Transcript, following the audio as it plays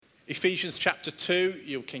Ephesians chapter 2,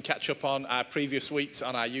 you can catch up on our previous weeks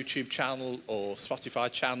on our YouTube channel or Spotify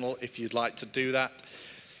channel if you'd like to do that.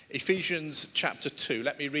 Ephesians chapter 2,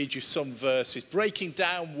 let me read you some verses. Breaking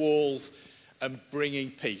down walls and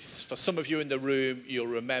bringing peace. For some of you in the room, you'll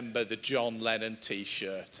remember the John Lennon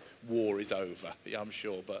t-shirt, "War is over." Yeah, I'm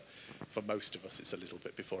sure, but for most of us it's a little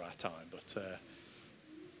bit before our time. But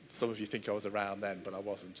some of you think I was around then, but I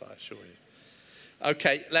wasn't, I assure you.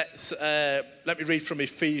 Okay, let me read from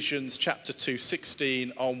Ephesians chapter 2,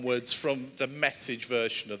 16 onwards from the Message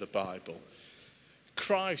version of the Bible.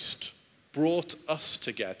 Christ brought us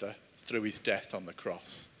together through his death on the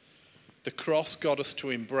cross. The cross got us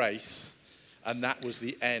to embrace, and that was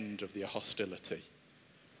the end of the hostility.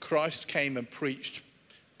 Christ came and preached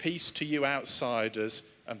peace to you outsiders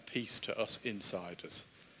and peace to us insiders.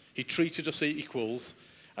 He treated us equals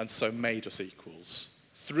and so made us equals.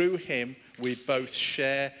 Through him, we both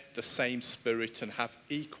share the same Spirit and have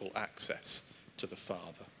equal access to the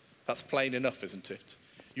Father. That's plain enough, isn't it?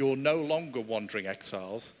 You're no longer wandering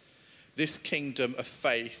exiles. This kingdom of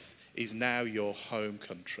faith is now your home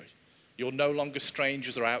country. You're no longer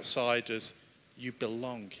strangers or outsiders. You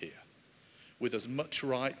belong here, with as much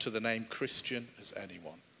right to the name Christian as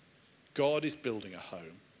anyone. God is building a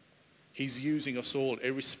home. He's using us all,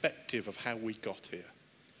 irrespective of how we got here.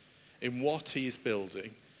 In what he is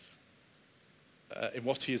building,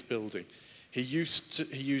 he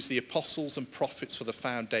used the apostles and prophets for the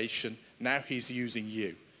foundation. Now he's using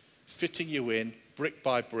you, fitting you in brick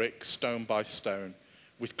by brick, stone by stone,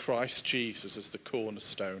 with Christ Jesus as the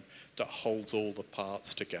cornerstone that holds all the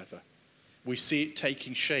parts together. We see it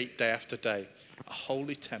taking shape day after day, a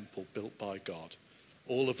holy temple built by God,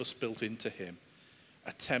 all of us built into him,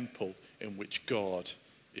 a temple in which God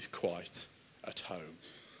is quite at home.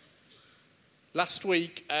 Last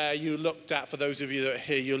week, you looked at, for those of you that are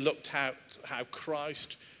here, you looked at how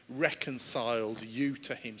Christ reconciled you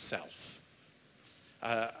to himself.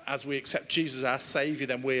 As we accept Jesus as our Saviour,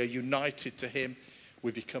 then we are united to him.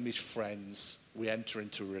 We become his friends. We enter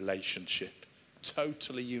into a relationship.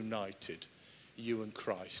 Totally united, you and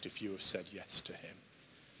Christ, if you have said yes to him.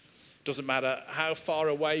 Doesn't matter how far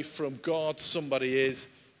away from God somebody is,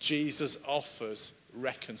 Jesus offers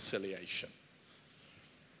reconciliation.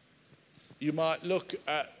 You might look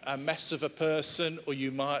at a mess of a person, or you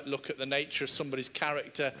might look at the nature of somebody's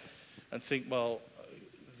character and think, well,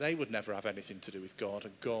 they would never have anything to do with God,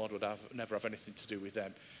 and God would never have anything to do with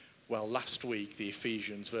them. Well, last week, the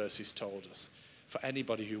Ephesians verses told us, for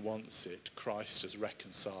anybody who wants it, Christ has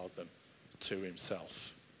reconciled them to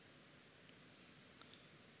himself.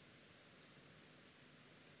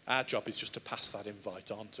 Our job is just to pass that invite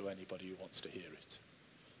on to anybody who wants to hear it.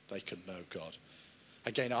 They can know God.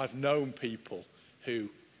 Again, I've known people who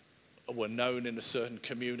were known in a certain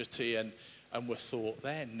community and were thought,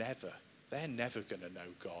 they're never going to know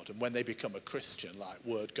God. And when they become a Christian, like,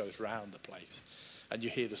 word goes round the place. And you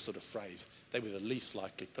hear the sort of phrase, they were the least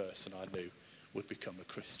likely person I knew would become a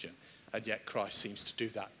Christian. And yet Christ seems to do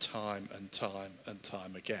that time and time and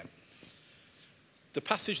time again. The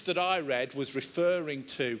passage that I read was referring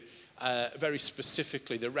to very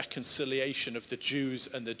specifically the reconciliation of the Jews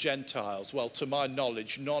and the Gentiles. Well, to my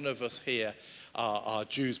knowledge, none of us here are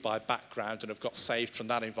Jews by background and have got saved from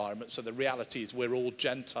that environment. So the reality is we're all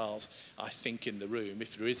Gentiles, I think, in the room.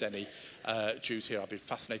 If there is any Jews here, I'd be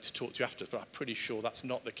fascinated to talk to you after, but I'm pretty sure that's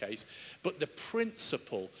not the case. But the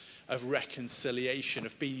principle of reconciliation,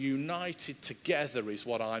 of being united together, is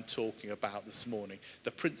what I'm talking about this morning.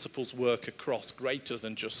 The principles work across greater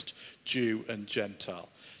than just Jew and Gentile.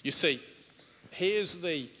 You see, here's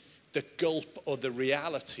the gulp or the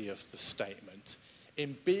reality of the statement.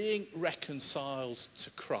 In being reconciled to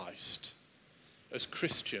Christ, as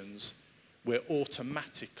Christians, we're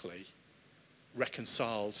automatically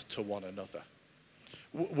reconciled to one another.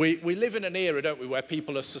 We live in an era, don't we, where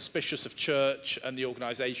people are suspicious of church and the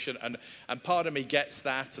organisation, and part of me gets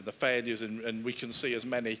that and the failures, and we can see as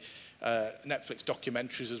many Netflix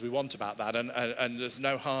documentaries as we want about that, and there's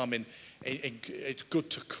no harm in it's good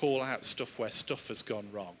to call out stuff where stuff has gone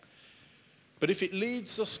wrong. But if it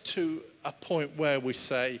leads us to a point where we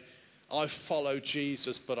say, I follow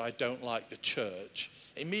Jesus, but I don't like the church,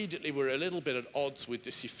 immediately we're a little bit at odds with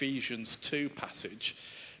this Ephesians 2 passage,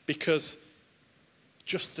 because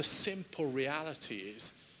just the simple reality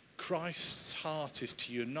is Christ's heart is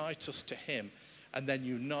to unite us to him and then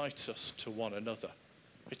unite us to one another.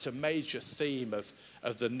 It's a major theme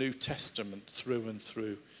of the New Testament through and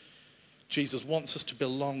through. Jesus wants us to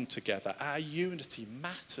belong together. Our unity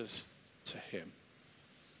matters to him.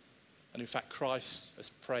 And in fact, Christ has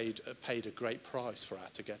paid a great price for our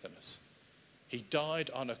togetherness. He died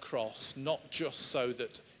on a cross, not just so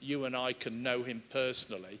that you and I can know him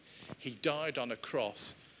personally. He died on a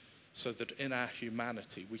cross so that in our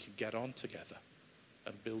humanity we could get on together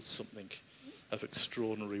and build something of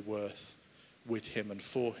extraordinary worth with him and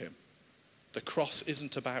for him. The cross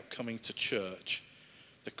isn't about coming to church.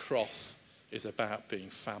 The cross is about being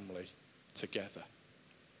family together.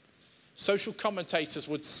 Social commentators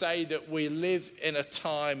would say that we live in a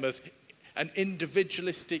time of an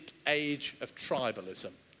individualistic age of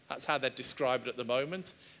tribalism. That's how they're described at the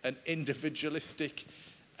moment, an individualistic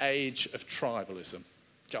age of tribalism.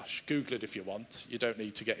 Gosh, Google it if you want. You don't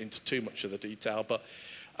need to get into too much of the detail, but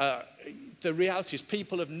the reality is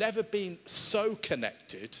people have never been so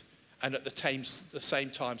connected and at the same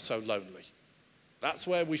time so lonely. That's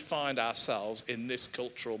where we find ourselves in this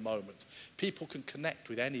cultural moment. People can connect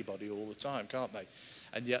with anybody all the time, can't they?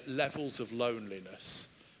 And yet levels of loneliness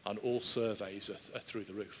on all surveys are through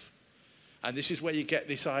the roof. And this is where you get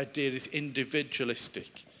this idea, this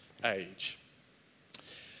individualistic age.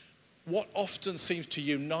 What often seems to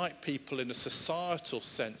unite people in a societal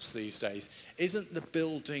sense these days isn't the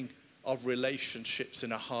building of relationships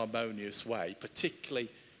in a harmonious way, particularly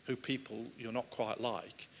who people you're not quite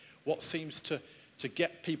like. What seems to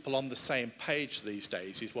get people on the same page these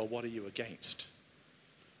days is, well, what are you against?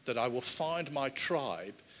 That I will find my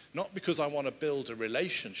tribe, not because I want to build a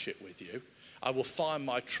relationship with you. I will find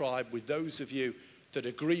my tribe with those of you that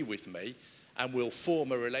agree with me, and we'll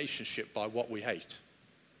form a relationship by what we hate.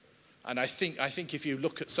 And I think if you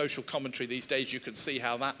look at social commentary these days, you can see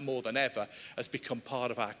how that more than ever has become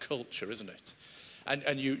part of our culture, isn't it?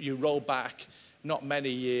 And you roll back not many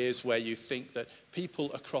years where you think that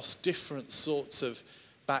people across different sorts of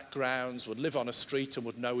backgrounds would live on a street and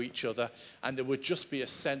would know each other, and there would just be a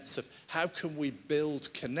sense of how can we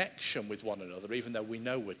build connection with one another even though we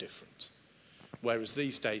know we're different. Whereas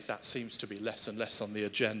these days that seems to be less and less on the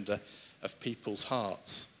agenda of people's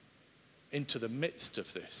hearts. Into the midst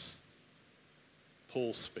of this,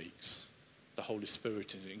 Paul speaks, the Holy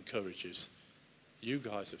Spirit encourages, you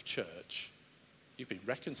guys of church, you've been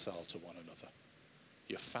reconciled to one another.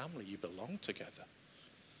 Your family, you belong together.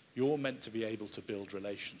 You're meant to be able to build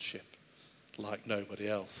relationship like nobody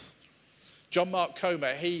else. John Mark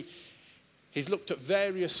Comer, he's looked at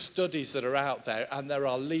various studies that are out there, and there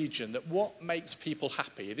are legion, that what makes people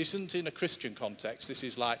happy. This isn't in a Christian context. This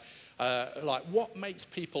is like what makes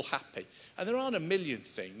people happy. And there aren't a million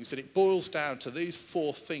things, and it boils down to these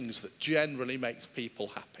 4 things that generally makes people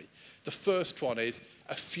happy. The first one is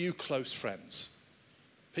a few close friends.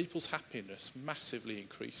 People's happiness massively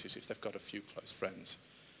increases if they've got a few close friends.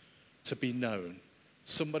 To be known,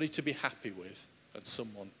 somebody to be happy with, and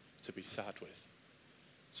someone to be sad with.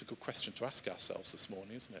 It's a good question to ask ourselves this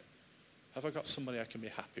morning, isn't it? Have I got somebody I can be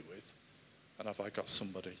happy with? And have I got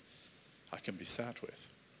somebody I can be sad with?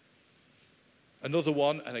 Another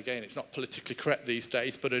one, and again, it's not politically correct these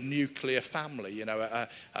days, but a nuclear family,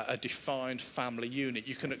 a defined family unit.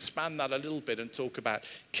 You can expand that a little bit and talk about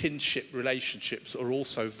kinship relationships are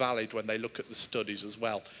also valid when they look at the studies as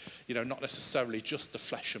well. Not necessarily just the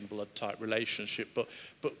flesh and blood type relationship,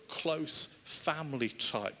 but close family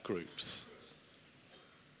type groups.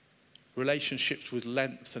 Relationships with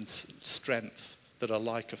length and strength that are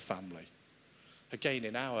like a family. Again,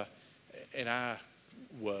 in our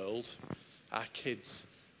world, our kids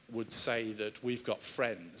would say that we've got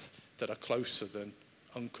friends that are closer than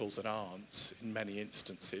uncles and aunts in many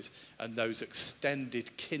instances, and those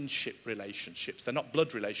extended kinship relationships, they're not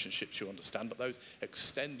blood relationships, you understand, but those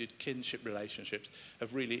extended kinship relationships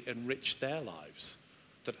have really enriched their lives,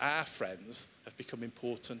 that our friends have become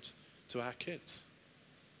important to our kids,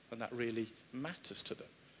 and that really matters to them.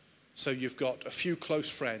 So you've got a few close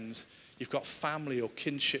friends, you've got family or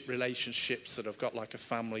kinship relationships that have got like a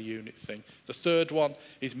family unit thing. The third one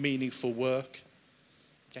is meaningful work.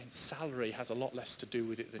 Again, salary has a lot less to do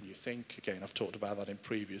with it than you think. Again, I've talked about that in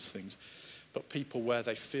previous things. But people where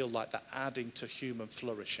they feel like they're adding to human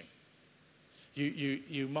flourishing.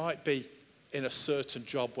 You might be in a certain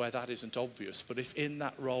job where that isn't obvious, but if in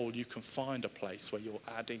that role you can find a place where you're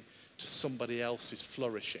adding to somebody else's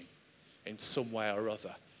flourishing in some way or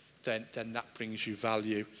other, then that brings you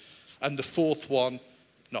value. And the fourth one,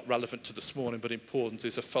 not relevant to this morning but important,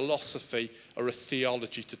 is a philosophy or a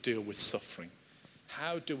theology to deal with suffering.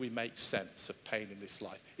 How do we make sense of pain in this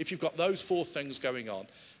life? If you've got those 4 things going on,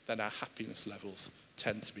 then our happiness levels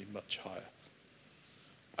tend to be much higher.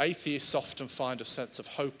 Atheists often find a sense of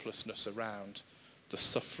hopelessness around the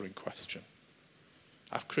suffering question.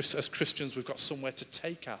 As Christians, we've got somewhere to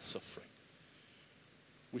take our suffering.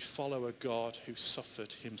 We follow a God who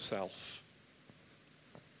suffered himself.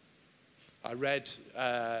 I read,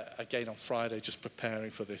 again on Friday, just preparing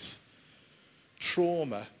for this,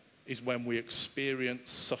 Trauma is when we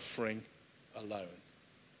experience suffering alone.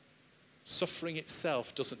 Suffering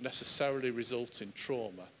itself doesn't necessarily result in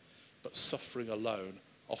trauma, but suffering alone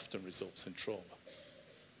often results in trauma.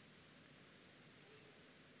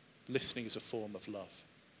 Listening is a form of love.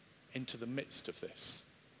 Into the midst of this,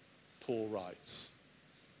 Paul writes,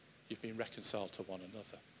 you've been reconciled to one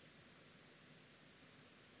another.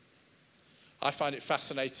 I find it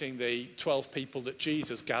fascinating, the 12 people that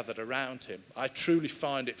Jesus gathered around him. I truly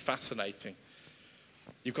find it fascinating.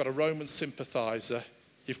 You've got a Roman sympathizer,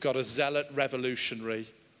 you've got a zealot revolutionary,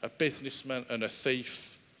 a businessman and a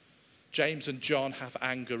thief. James and John have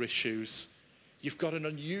anger issues. You've got an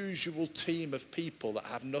unusual team of people that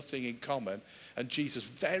have nothing in common. And Jesus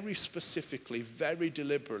very specifically, very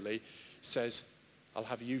deliberately says, I'll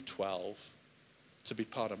have you 12 to be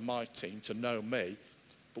part of my team, to know me.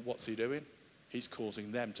 But what's he doing? He's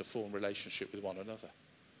causing them to form relationship with one another.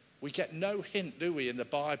 We get no hint, do we, in the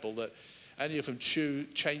Bible that any of them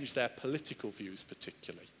change their political views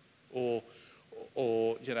particularly. Or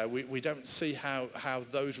you know, we don't see how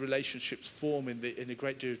those relationships form in a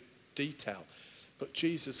great deal of detail. But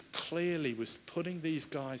Jesus clearly was putting these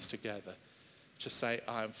guys together to say,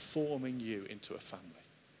 I am forming you into a family.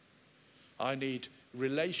 I need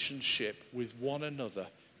relationship with one another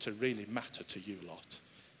to really matter to you lot.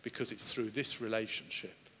 Because it's through this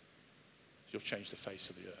relationship you'll change the face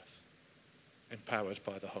of the earth, empowered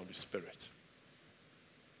by the Holy Spirit.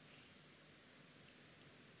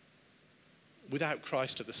 Without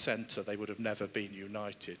Christ at the centre, they would have never been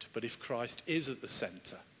united. But if Christ is at the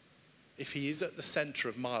centre, if he is at the centre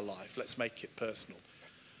of my life, let's make it personal,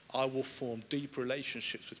 I will form deep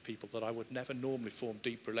relationships with people that I would never normally form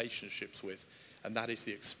deep relationships with. And that is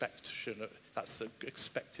that's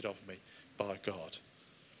expected of me by God.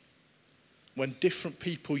 When different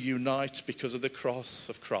people unite because of the cross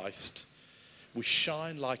of Christ, we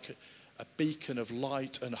shine like a beacon of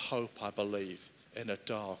light and hope, I believe, in a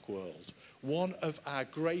dark world. One of our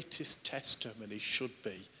greatest testimonies should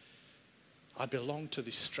be, I belong to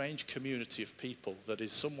this strange community of people that in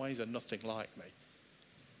some ways are nothing like me.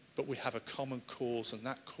 But we have a common cause, and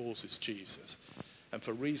that cause is Jesus. And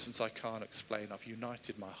for reasons I can't explain, I've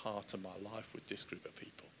united my heart and my life with this group of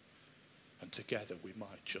people. And together we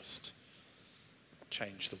might just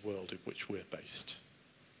change the world in which we're based.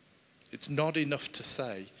 It's not enough to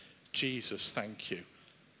say, Jesus, thank you,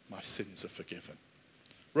 my sins are forgiven.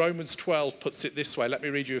 Romans 12 puts it this way. Let me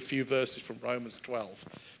read you a few verses from Romans 12.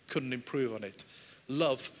 Couldn't improve on it.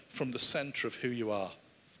 Love from the centre of who you are.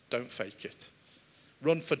 Don't fake it.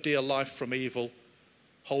 Run for dear life from evil.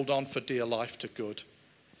 Hold on for dear life to good.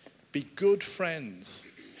 Be good friends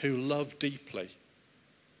who love deeply.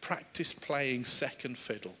 Practice playing second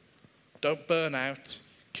fiddle. Don't burn out.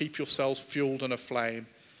 Keep yourselves fueled and aflame.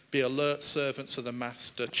 Be alert servants of the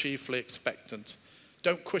Master, chiefly expectant.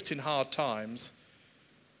 Don't quit in hard times.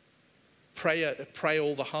 Pray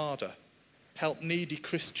all the harder. Help needy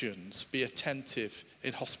Christians. Be attentive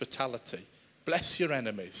in hospitality. Bless your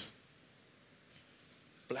enemies.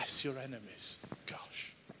 Bless your enemies.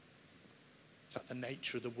 Gosh. Is that the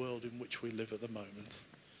nature of the world in which we live at the moment?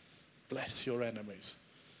 Bless your enemies.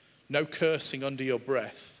 No cursing under your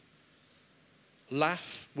breath.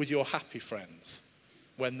 Laugh with your happy friends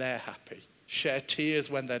when they're happy. Share tears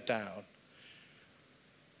when they're down.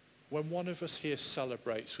 When one of us here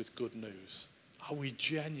celebrates with good news, are we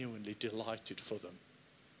genuinely delighted for them,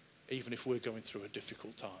 even if we're going through a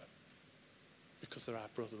difficult time? Because they're our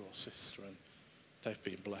brother or sister and they've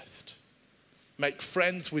been blessed. Make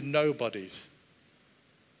friends with nobodies.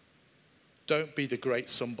 Don't be the great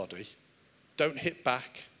somebody. Don't hit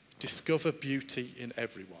back. Discover beauty in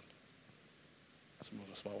everyone. Some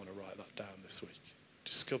of us might want to write that down this week.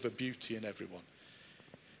 Discover beauty in everyone.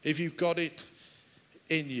 If you've got it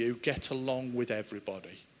in you, get along with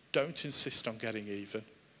everybody. Don't insist on getting even.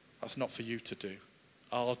 That's not for you to do.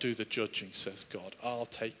 I'll do the judging, says God. I'll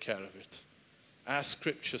take care of it. Our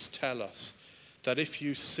scriptures tell us that if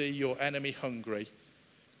you see your enemy hungry,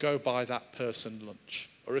 go buy that person lunch.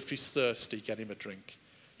 Or if he's thirsty, get him a drink.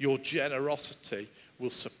 Your generosity will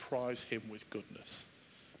surprise him with goodness.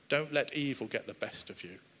 Don't let evil get the best of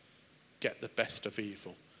you. Get the best of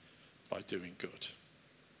evil by doing good.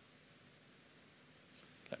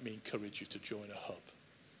 Let me encourage you to join a hub.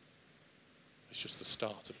 It's just the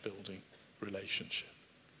start of building relationship.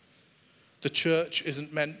 The church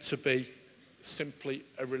isn't meant to be simply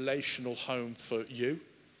a relational home for you.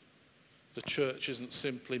 The church isn't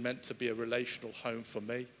simply meant to be a relational home for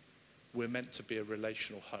me. We're meant to be a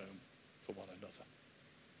relational home for one another.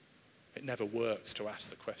 It never works to ask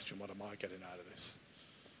the question, what am I getting out of this?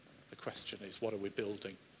 The question is, what are we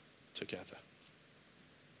building together?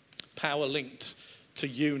 Power linked to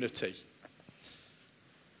unity.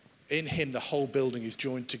 In him the whole building is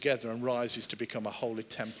joined together and rises to become a holy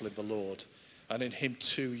temple in the Lord. And in him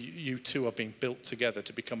too, you two are being built together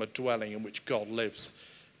to become a dwelling in which God lives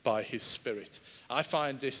by his Spirit. I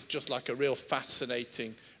find this just like a real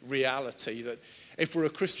fascinating reality that if we're a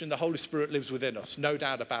Christian, the Holy Spirit lives within us. No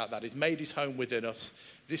doubt about that. He's made his home within us.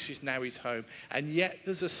 This is now his home. And yet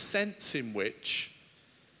there's a sense in which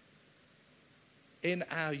in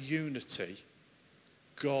our unity,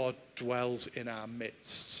 God dwells in our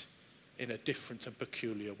midst in a different and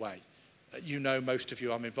peculiar way. You know, most of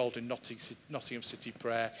you, I'm involved in Nottingham City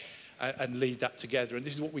Prayer and lead that together. And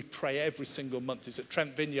this is what we pray every single month. It's at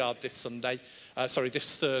Trent Vineyard this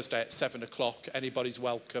Thursday at 7 o'clock. Anybody's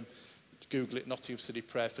welcome. Google it, Nottingham City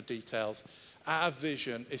Prayer for details. Our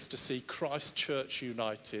vision is to see Christ Church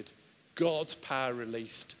united, God's power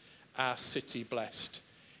released, our city blessed.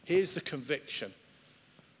 Here's the conviction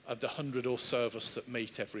of the 100 or so of us that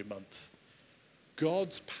meet every month.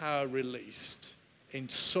 God's power released in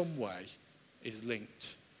some way is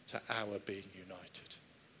linked to our being united.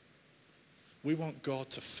 We want God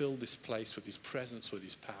to fill this place with his presence, with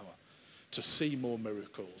his power, to see more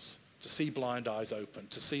miracles, to see blind eyes open,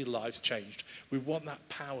 to see lives changed. We want that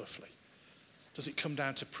powerfully. Does it come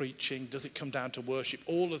down to preaching? Does it come down to worship?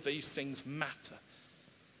 All of these things matter.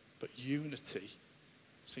 But unity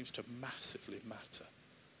seems to massively matter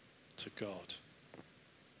to God.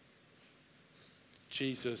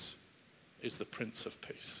 Jesus is the Prince of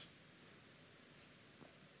Peace.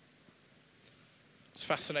 It's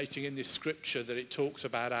fascinating in this scripture that it talks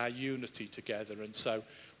about our unity together. And so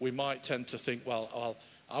we might tend to think, well,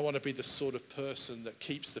 I want to be the sort of person that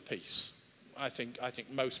keeps the peace. I think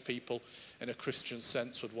most people in a Christian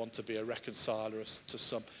sense would want to be a reconciler to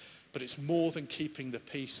some. But it's more than keeping the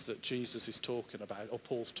peace that Jesus is talking about, or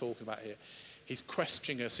Paul's talking about here. He's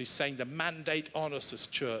questioning us. He's saying the mandate on us as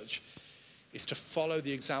church is to follow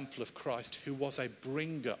the example of Christ, who was a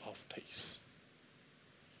bringer of peace.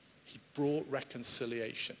 He brought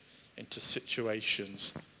reconciliation into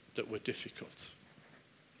situations that were difficult.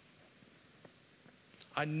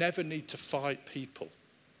 I never need to fight people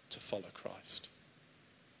to follow Christ.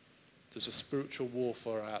 There's a spiritual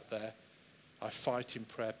warfare out there. I fight in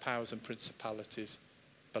prayer, powers and principalities.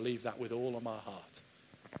 Believe that with all of my heart.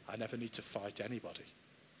 I never need to fight anybody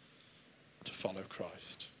to follow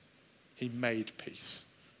Christ. He made peace.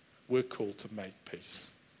 We're called to make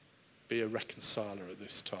peace. Be a reconciler at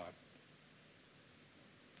this time.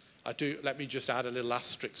 Let me just add a little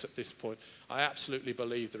asterisk at this point. I absolutely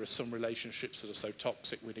believe there are some relationships that are so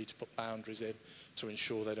toxic we need to put boundaries in to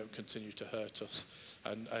ensure they don't continue to hurt us.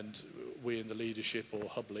 And we in the leadership or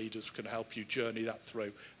hub leaders can help you journey that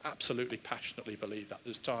through. Absolutely passionately believe that.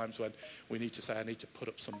 There's times when we need to say, I need to put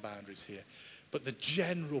up some boundaries here. But the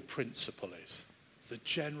general principle,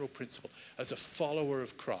 as a follower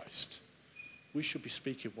of Christ, we should be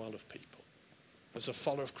speaking well of people. As a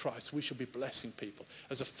follower of Christ, we should be blessing people.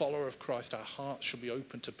 As a follower of Christ, our hearts should be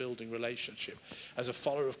open to building relationship. As a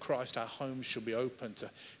follower of Christ, our homes should be open to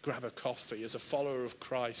grab a coffee. As a follower of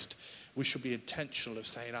Christ, we should be intentional of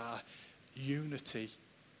saying our unity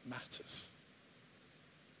matters.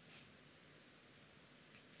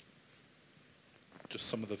 Just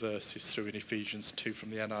some of the verses through in Ephesians 2 from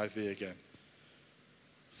the NIV again.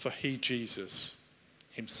 For he, Jesus,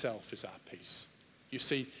 himself is our peace. You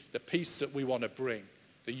see, the peace that we want to bring,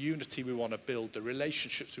 the unity we want to build, the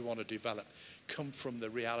relationships we want to develop, come from the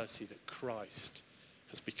reality that Christ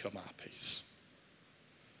has become our peace.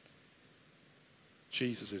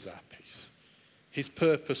 Jesus is our peace. His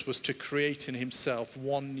purpose was to create in himself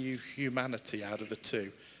one new humanity out of the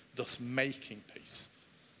two, thus making peace.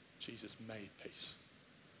 Jesus made peace.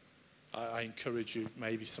 I encourage you,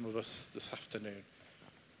 maybe some of us this afternoon,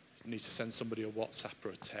 you need to send somebody a WhatsApp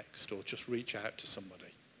or a text or just reach out to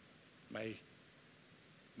somebody. May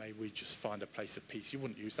we just find a place of peace. You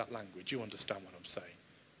wouldn't use that language. You understand what I'm saying.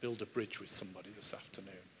 Build a bridge with somebody this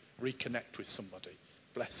afternoon. Reconnect with somebody.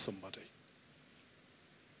 Bless somebody.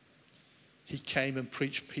 He came and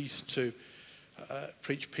preached peace to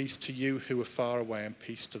you who were far away and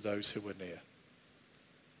peace to those who were near.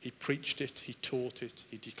 He preached it. He taught it.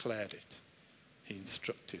 He declared it. He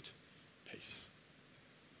instructed peace.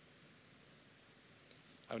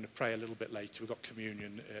 I'm going to pray a little bit later. We've got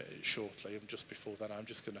communion shortly, and just before that, I'm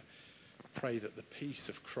just going to pray that the peace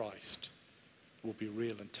of Christ will be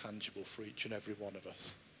real and tangible for each and every one of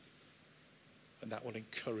us. And that will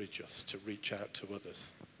encourage us to reach out to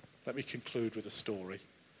others. Let me conclude with a story.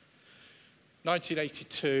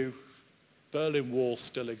 1982, Berlin Wall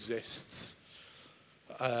still exists.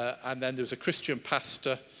 And then there was a Christian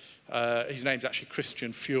pastor His name's actually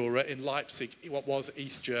Christian Führer in Leipzig, what was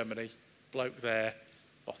East Germany. Bloke there,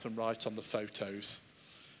 bottom right on the photos.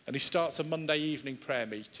 And he starts a Monday evening prayer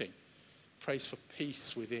meeting, prays for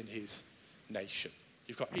peace within his nation.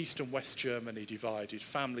 You've got East and West Germany divided,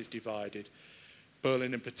 families divided.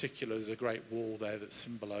 Berlin in particular, there's a great wall there that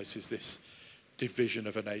symbolises this division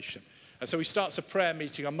of a nation. And so he starts a prayer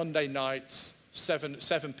meeting on Monday nights, 7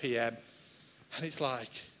 p.m. And it's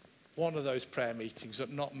like one of those prayer meetings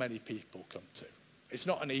that not many people come to. It's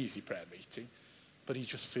not an easy prayer meeting, but he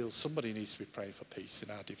just feels somebody needs to be praying for peace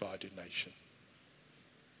in our divided nation.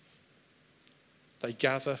 They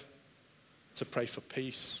gather to pray for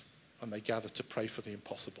peace, and they gather to pray for the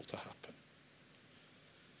impossible to happen.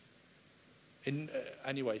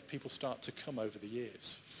 Anyway, people start to come over the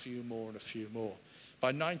years, a few more and a few more. By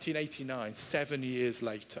 1989, 7 years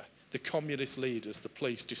later, the communist leaders, the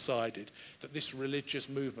police, decided that this religious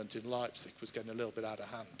movement in Leipzig was getting a little bit out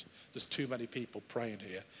of hand. There's too many people praying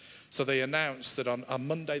here. So they announced that on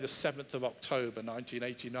Monday, the 7th of October,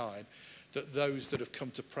 1989, that those that have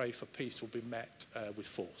come to pray for peace will be met with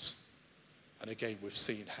force. And again, we've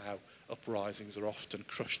seen how uprisings are often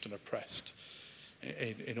crushed and oppressed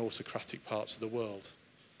in autocratic parts of the world.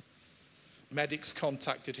 Medics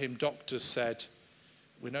contacted him. Doctors said,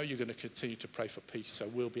 we know you're going to continue to pray for peace, so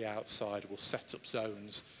we'll be outside. We'll set up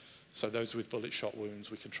zones so those with bullet shot wounds,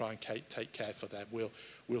 we can try and take care for them.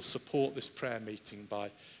 We'll support this prayer meeting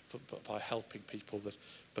by helping people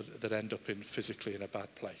that end up physically in a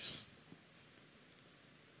bad place.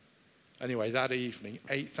 Anyway, that evening,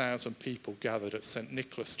 8,000 people gathered at St.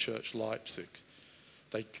 Nicholas Church, Leipzig.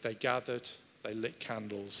 They gathered, they lit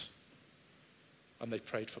candles, and they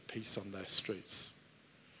prayed for peace on their streets.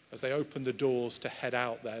 As they opened the doors to head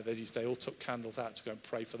out there, they all took candles out to go and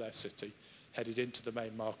pray for their city, headed into the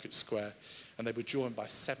main market square, and they were joined by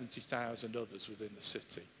 70,000 others within the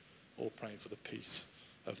city, all praying for the peace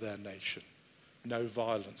of their nation. No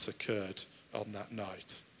violence occurred on that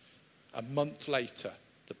night. A month later,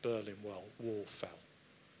 the Berlin Wall fell,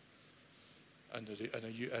 and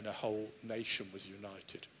a whole nation was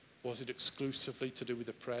united. Was it exclusively to do with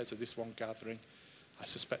the prayers of this one gathering? I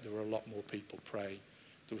suspect there were a lot more people praying.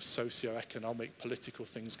 There were socio-economic, political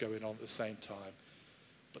things going on at the same time.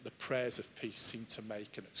 But the prayers of peace seemed to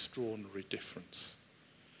make an extraordinary difference.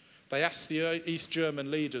 They asked the East German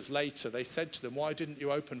leaders later, they said to them, why didn't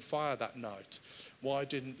you open fire that night? Why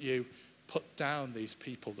didn't you put down these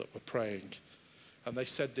people that were praying? And they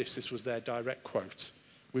said this was their direct quote,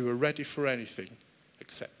 we were ready for anything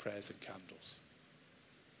except prayers and candles.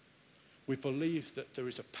 We believe that there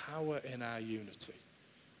is a power in our unity.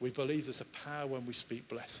 We believe there's a power when we speak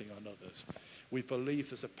blessing on others. We believe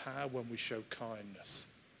there's a power when we show kindness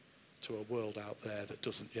to a world out there that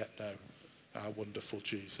doesn't yet know our wonderful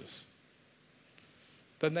Jesus.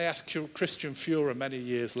 Then they asked Christian Führer many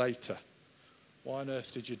years later, why on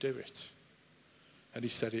earth did you do it? And he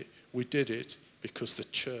said, we did it because the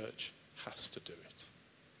church has to do it.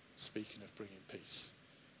 Speaking of bringing peace.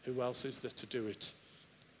 Who else is there to do it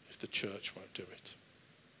if the church won't do it?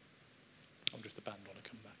 I wonder if the band want to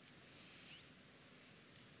come back.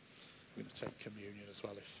 We're going to take communion as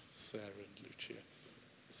well if Sarah and Lucia.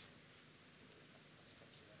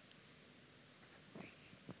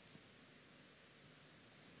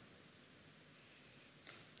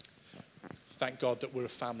 Thank God that we're a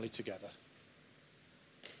family together.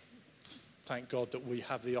 Thank God that we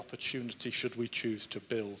have the opportunity, should we choose, to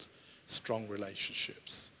build strong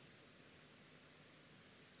relationships.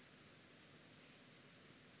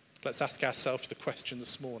 Let's ask ourselves the question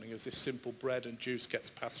this morning as this simple bread and juice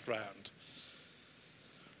gets passed round.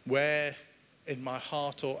 Where in my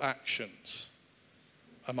heart or actions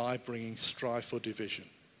am I bringing strife or division?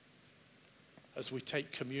 As we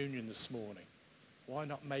take communion this morning, why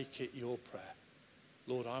not make it your prayer?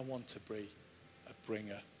 Lord, I want to be a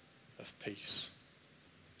bringer of peace.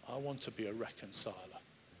 I want to be a reconciler.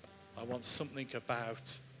 I want something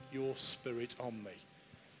about your spirit on me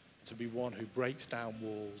to be one who breaks down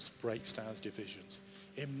walls, breaks down divisions.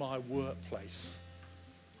 In my workplace,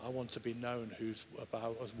 I want to be known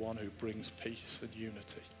as one who brings peace and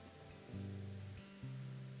unity.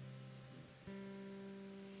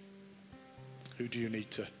 Who do you need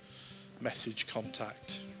to message,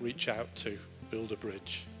 contact, reach out to, build a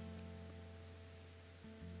bridge?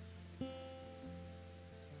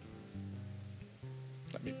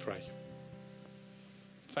 Let me pray.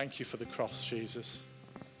 Thank you for the cross, Jesus.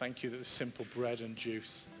 Thank you that the simple bread and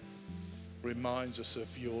juice reminds us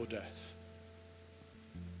of your death.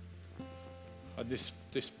 And this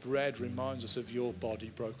bread reminds us of your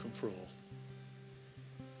body broken for all.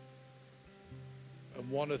 And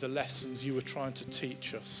one of the lessons you were trying to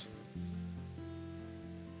teach us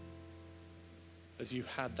as you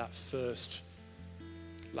had that first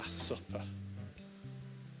Last Supper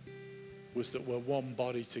was that we're one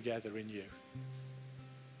body together in you.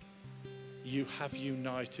 You have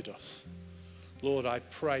united us. Lord, I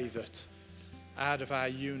pray that out of our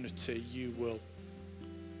unity, you will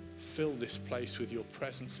fill this place with your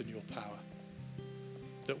presence and your power.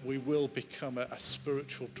 That we will become a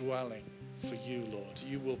spiritual dwelling for you, Lord.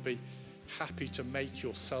 You will be happy to make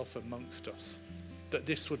yourself amongst us. That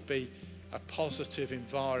this would be a positive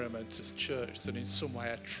environment as church that in some way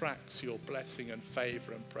attracts your blessing and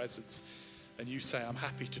favor and presence. And you say, I'm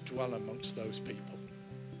happy to dwell amongst those people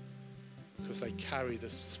because they carry the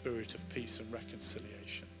spirit of peace and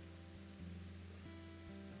reconciliation.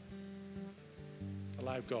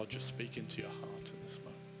 Allow God just speak into your heart in this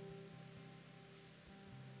moment.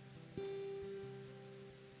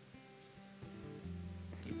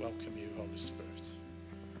 We welcome you, Holy Spirit.